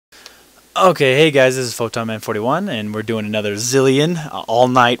Okay, hey guys, this is PhotonMan41, and we're doing another Zilean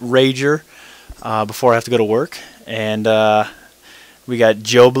all-night rager before I have to go to work. And we got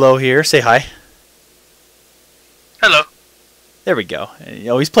Joe Blow here. Say hi. Hello. There we go.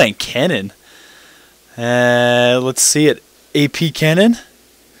 Oh, he's playing Kennen. Let's see it. AP Kennen.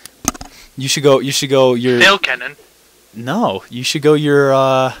 You should go. Your Fail Kennen. No, you should go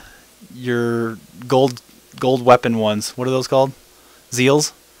your gold weapon ones. What are those called?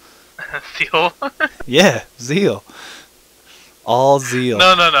 Zeals. Seal. Yeah, Zeal. All Zeal.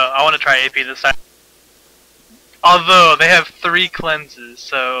 No. I want to try AP this time. Although they have 3 cleanses,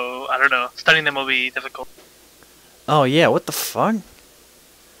 so I don't know. Studying them will be difficult. Oh yeah, what the fuck?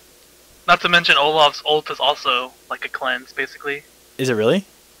 Not to mention Olaf's ult is also like a cleanse, basically. Is it really?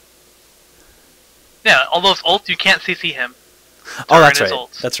 Yeah, Olaf's ult, you can't CC him. Oh, that's his right.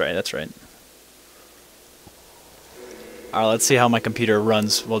 ults. That's right. That's right. Alright, let's see how my computer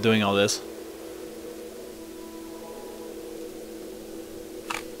runs while doing all this.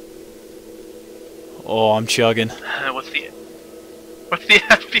 Oh, I'm chugging. What's the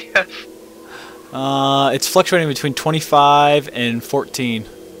FPS? It's fluctuating between 25 and 14.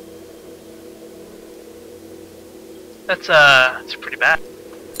 That's pretty bad.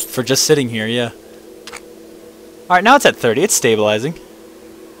 For just sitting here, yeah. Alright, now it's at 30. It's stabilizing.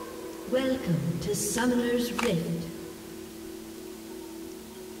 Welcome to Summoner's Rift.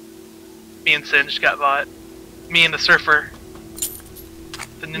 Me and Singe got bought. Me and the surfer.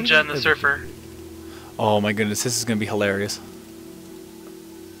 The ninja and the surfer. Oh my goodness, this is going to be hilarious.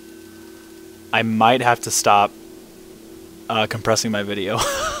 I might have to stop compressing my video.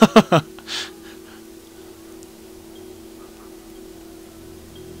 Well,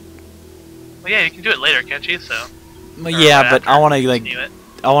 yeah, you can do it later, can't you? So. Well, yeah, but I want to continue it.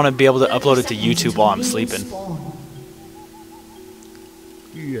 I want to be able to upload it to YouTube while I'm sleeping.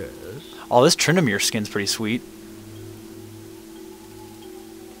 Yes. Oh, this Trinamere skin's pretty sweet.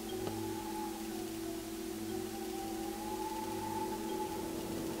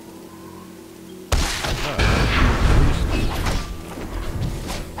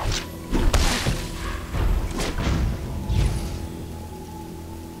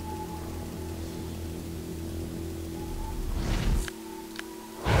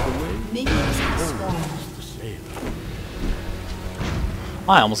 Minions have spawned.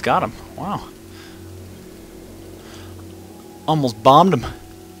 Oh, I almost got him. Wow. Almost bombed him.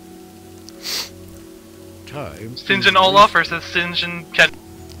 Time. Singe and Olaf versus Singe and Ken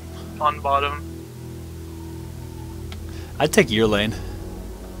on bottom. I'd take your lane.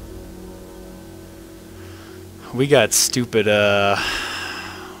 We got stupid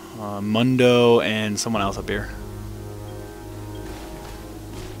Mundo and someone else up here.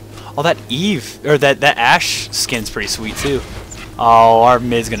 Oh, that Eve or that Ashe skin's pretty sweet too. Oh, our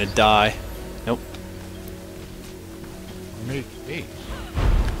mid's gonna die. Nope. Make haste.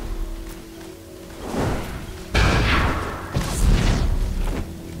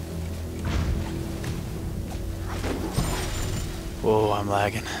 Whoa, I'm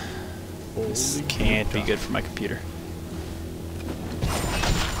lagging. This can't be good for my computer.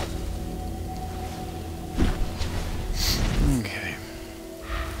 Okay.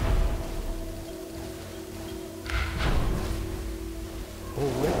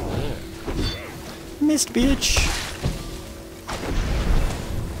 Missed, bitch.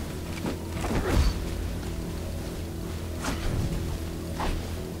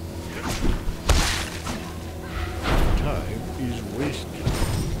 Time is wasted.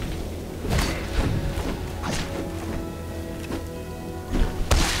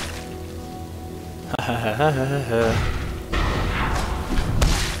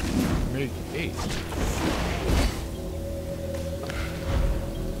 Make haste.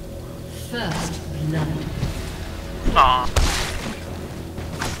 First blood. Aw.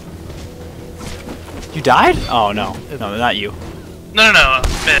 You died? Oh no, no, not you. No.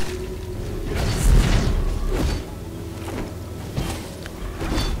 Mid. Yes.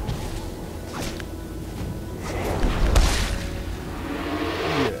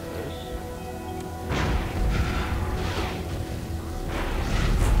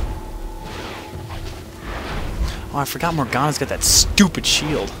 Oh, I forgot Morgana's got that stupid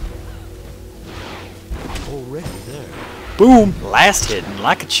shield. Already there. Boom! Last hit, and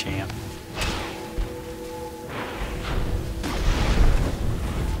like a champ.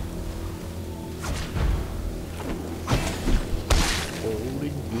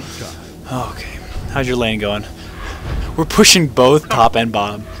 Holding good time. Okay, how's your lane going? We're pushing both top and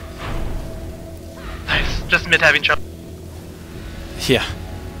bottom. Nice. Just mid having trouble. Yeah.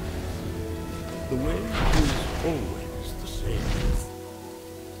 The way is always the same.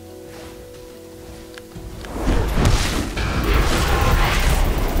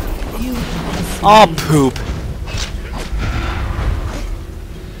 Oh, poop.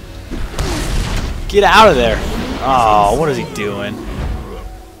 Get out of there. Oh, what is he doing?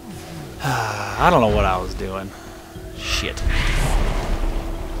 I don't know what I was doing. Shit.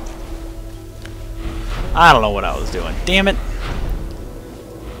 I don't know what I was doing. Damn it.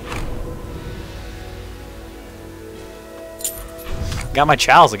 Got my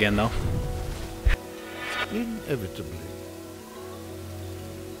chows again, though. Inevitably.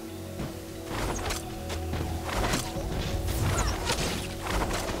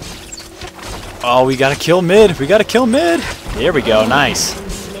 Oh, we gotta kill mid. We gotta kill mid. There we go. Nice.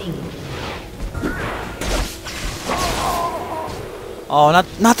 Oh,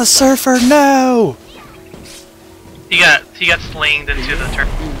 not the surfer. No. He got slinged into the turn.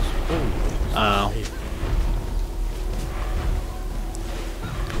 Oh.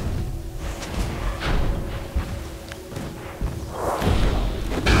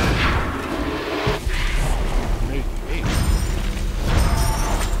 Make 8.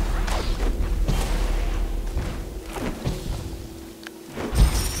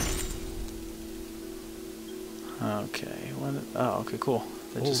 Okay. Oh, okay, cool.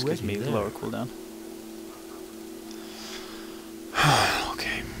 That just gives me Already there. lower cooldown.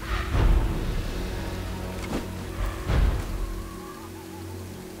 Okay.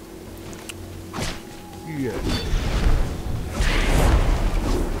 Yes.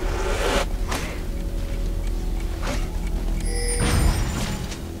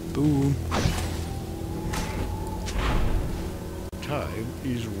 Boom. Time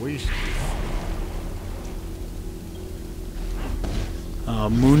is wasted.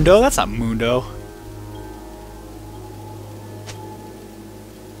 Mundo? That's not Mundo.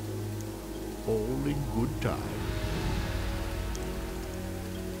 All in good time.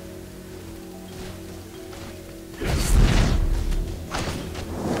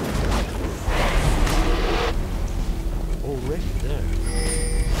 Already there.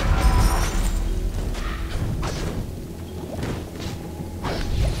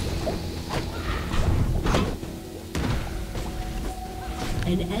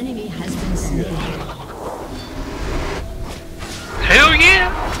 An enemy has been slain. Hell yeah!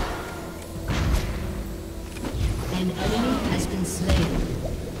 An enemy has been slain.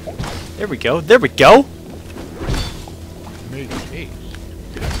 There we go. There we go. Make 8.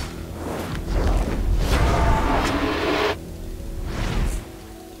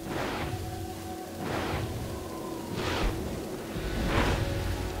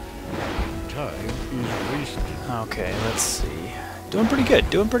 Time is wasted. Okay, let's see. Doing pretty good.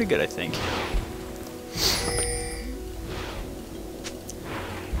 Doing pretty good, I think.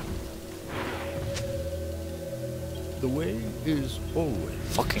 The way is always.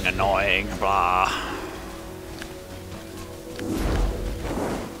 Fucking annoying. Blah.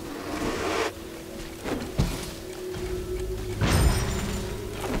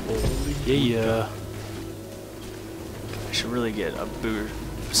 Yeah. I should really get a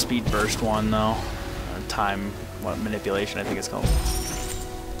speed burst one though. Time manipulation, I think it's called.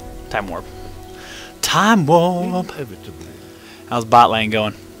 Time warp. Time warp. Inevitably. How's bot lane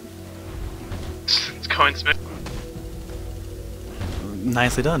going? It's going smooth.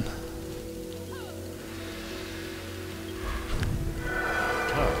 Nicely done.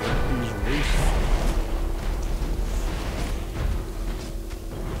 Time is wasted.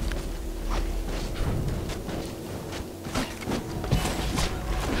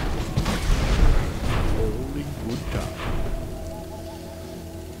 All in good time.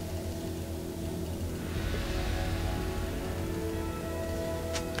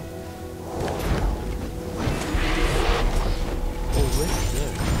 Already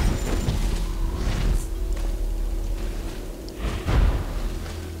there.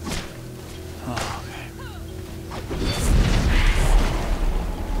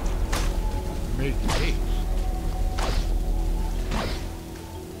 Make haste.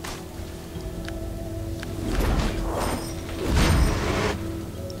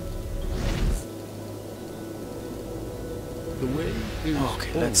 The way is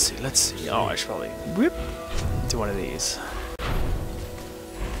Okay, let's see. Let's see. Oh, I should probably whip do one of these.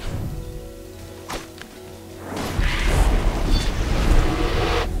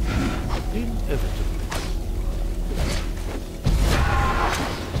 inevitably.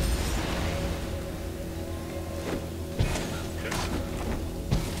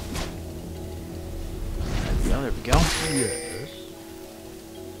 There we go. Yes.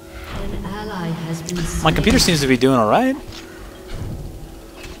 An ally has been slain. My computer seems to be doing alright.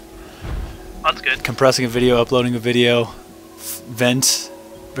 That's good. Compressing a video, uploading a video, vent,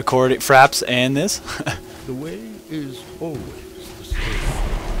 recording, fraps, and this. The way is always the same.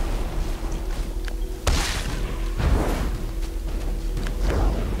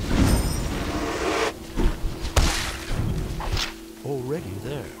 already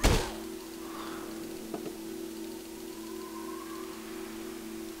there.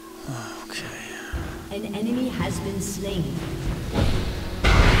 Okay. An enemy has been slain.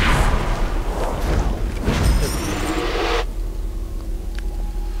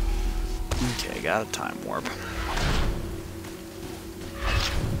 Okay, got a time warp.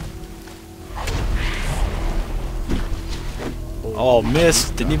 Oh,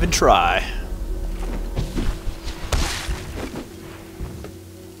 missed. Didn't even try.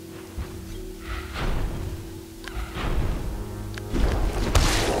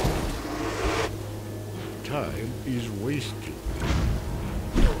 Time is wasted.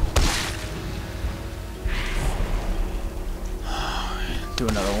 Do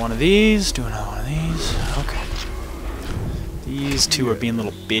another one of these. Do another one of these. Okay. These two are being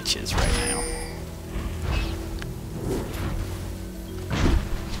little bitches right now.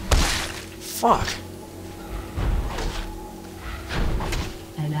 Fuck.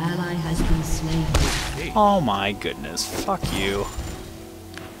 An ally has been slain. Oh my goodness. Fuck you.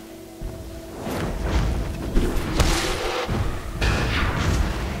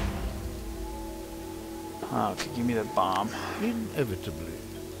 Okay, give me the bomb. Inevitably.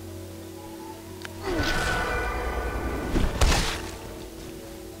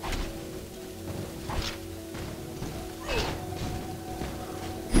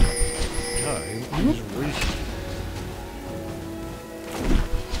 Time is wasted.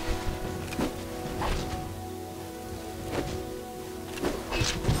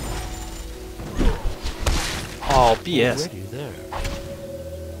 Oh, BS. Already there.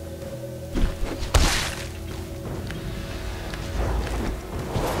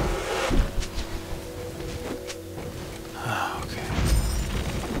 Okay.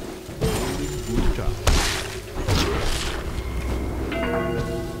 All in good time.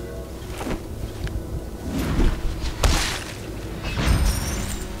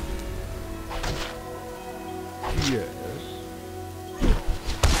 Yes.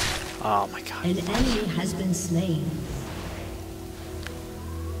 Oh my god. An enemy has been slain.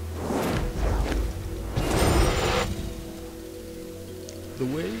 The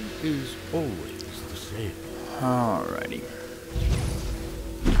way is always the same. Alrighty.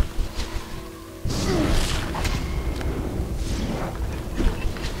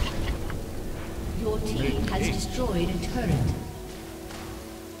 Your team has destroyed a turret.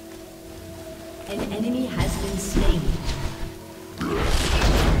 An enemy has been slain. You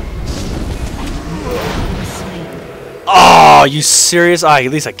have been slain. Oh, you serious? Ah,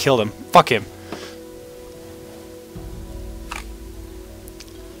 at least I killed him. Fuck him.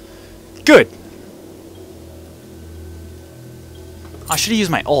 Good. I should have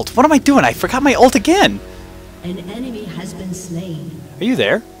used my ult. What am I doing? I forgot my ult again. An enemy has been slain. Are you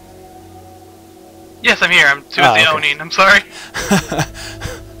there? Yes, I'm here. I'm too Oh, busy okay. owning. I'm sorry.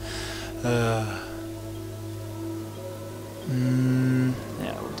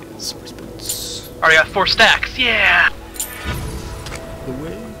 Yeah, we'll do the source boots. Already got 4 stacks. Yeah. The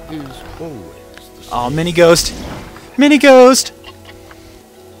way is always the same. Oh, mini ghost. Mini ghost.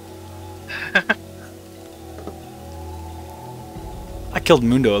 I killed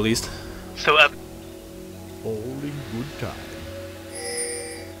Mundo at least. So All in good time.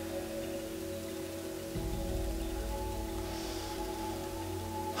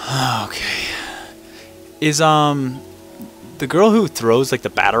 Okay. Is the girl who throws like the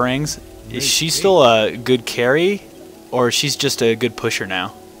batarangs, is she still a good carry, or she's just a good pusher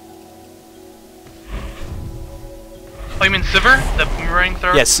now? Oh, you mean Sivir? The boomerang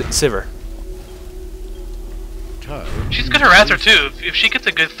thrower? Yes, Sivir. Time She's is good harasser wasted. too. If she gets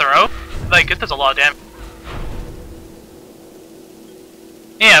a good throw, like it does a lot of damage.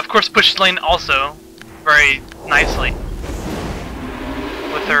 Yeah, of course push lane also very nicely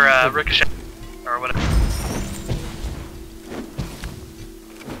with her ricochet or whatever.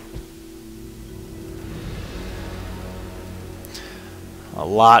 A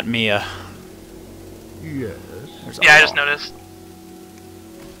lot, Mia. Yes. There's a Yeah, I just lot. noticed.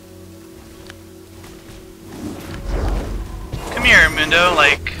 Come here, Mundo.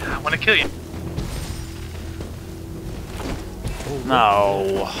 Like, I want to kill you.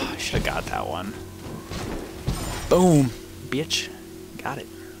 No, I should have got that one. Boom, bitch. Got it.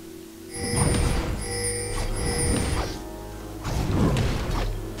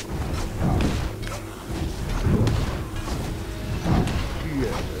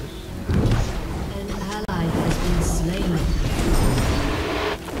 Yes. An ally has been slain.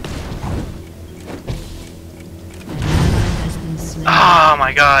 An ally has been slain. Oh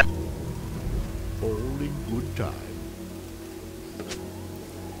my god. All in good time.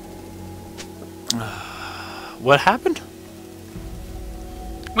 What happened?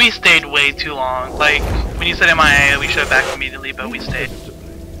 We stayed way too long. Like, when you said MIA, we should have back immediately, but we stayed.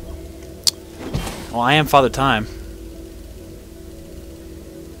 Well, I am Father Time.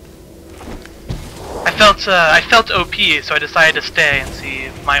 I felt OP, so I decided to stay and see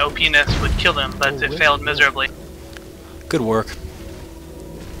if my OP-ness would kill them, but it failed miserably. Good work.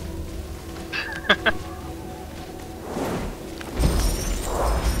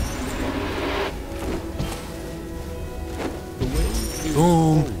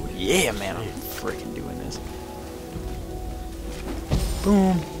 Boom. Yeah, man, I'm freaking doing this.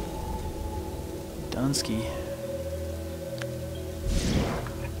 Boom. Dunsky.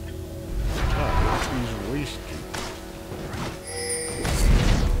 Time is wasted.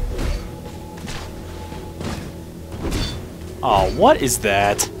 Oh, what is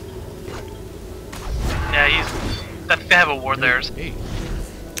that? Yeah, they have a ward there. So Hey,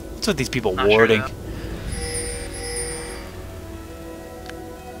 What's with these people not sure warding? though.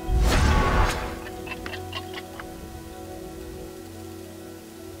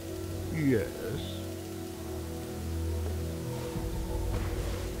 yes.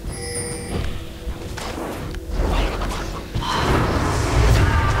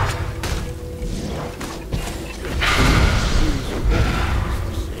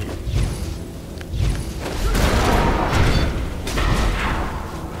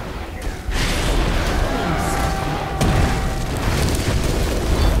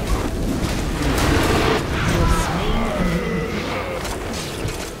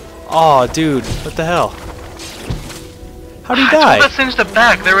 Oh, dude, what the hell? How'd he I die? told that Singe the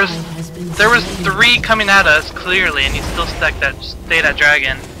back. There was 3 coming at us clearly, and he still stayed that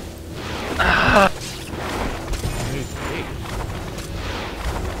dragon.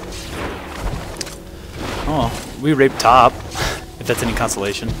 Oh, we raped top, if that's any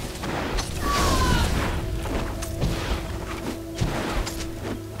consolation.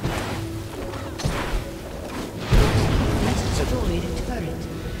 Destroyed turret.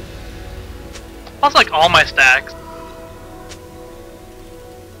 That's like all my stacks.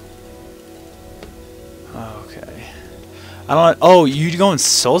 Okay. I don't. Oh, you going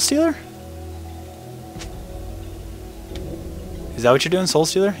Soul Stealer? Is that what you're doing, Soul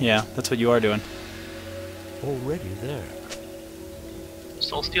Stealer? Yeah, that's what you are doing. Already there.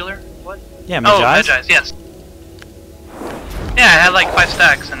 Soul Stealer? What? Yeah, Oh, Magi's? Magi's, yes. Yeah, I had like 5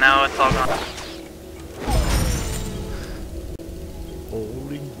 stacks, and now it's all gone. All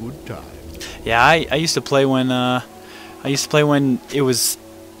in good time. Yeah, I used to play when it was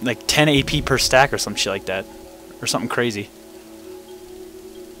like 10 AP per stack or some shit like that, or something crazy.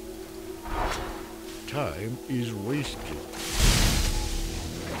 Time is wasted.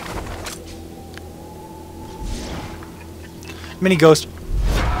 Mini Ghost.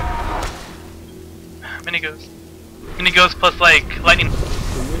 Mini Ghost. Mini Ghost plus like lightning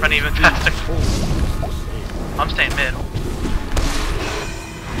run even faster. I'm staying mid.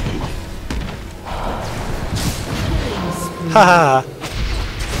 Ha ha.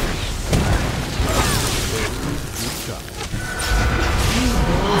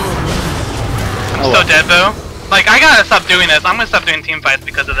 I'm so dead though. Like, I gotta stop doing this. I'm gonna stop doing team fights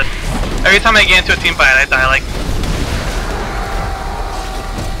because of this. Every time I get into a team fight, I die like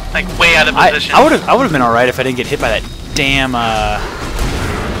way out of position. I would have been all right if I didn't get hit by that damn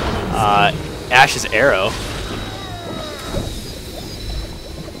Ash's arrow.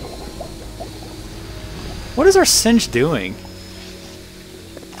 What is our Singe doing?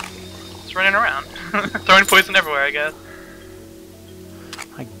 Just running around, throwing poison everywhere, I guess.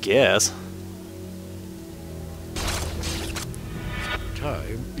 I guess.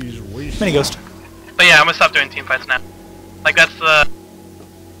 Time is wasted. Mini Ghost. But yeah, I'm gonna stop doing team fights now. Like, that's the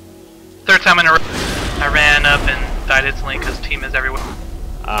 3rd time in a row I ran up and died instantly because team is everywhere.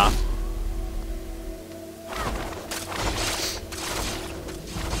 Ah.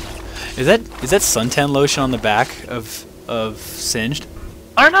 Is that suntan lotion on the back of Singed?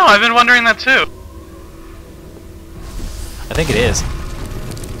 I don't know, I've been wondering that too. I think it is.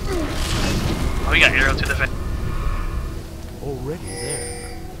 Oh, we got arrow to the face. Already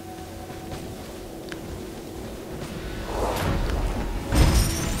there.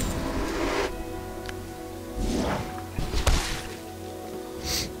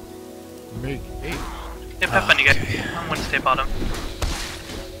 Make haste. Yep, have fun, you guys. I'm gonna stay bottom.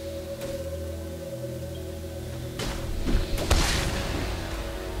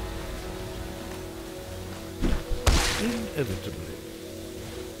 Inevitably.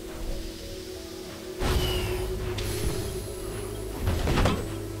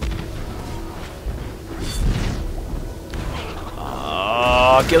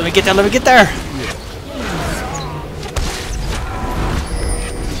 Oh, okay, let me get there.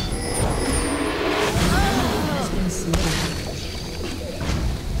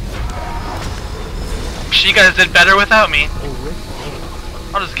 Gosh, you guys did better without me. Already.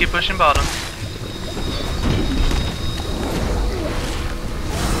 I'll just keep pushing bottom.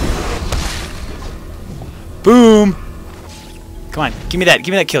 Boom! Come on, give me that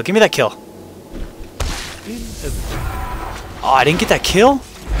kill, give me that kill. Oh, I didn't get that kill?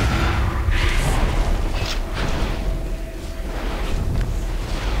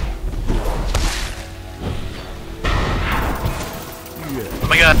 Oh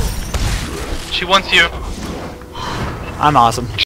my god. She wants you. I'm awesome.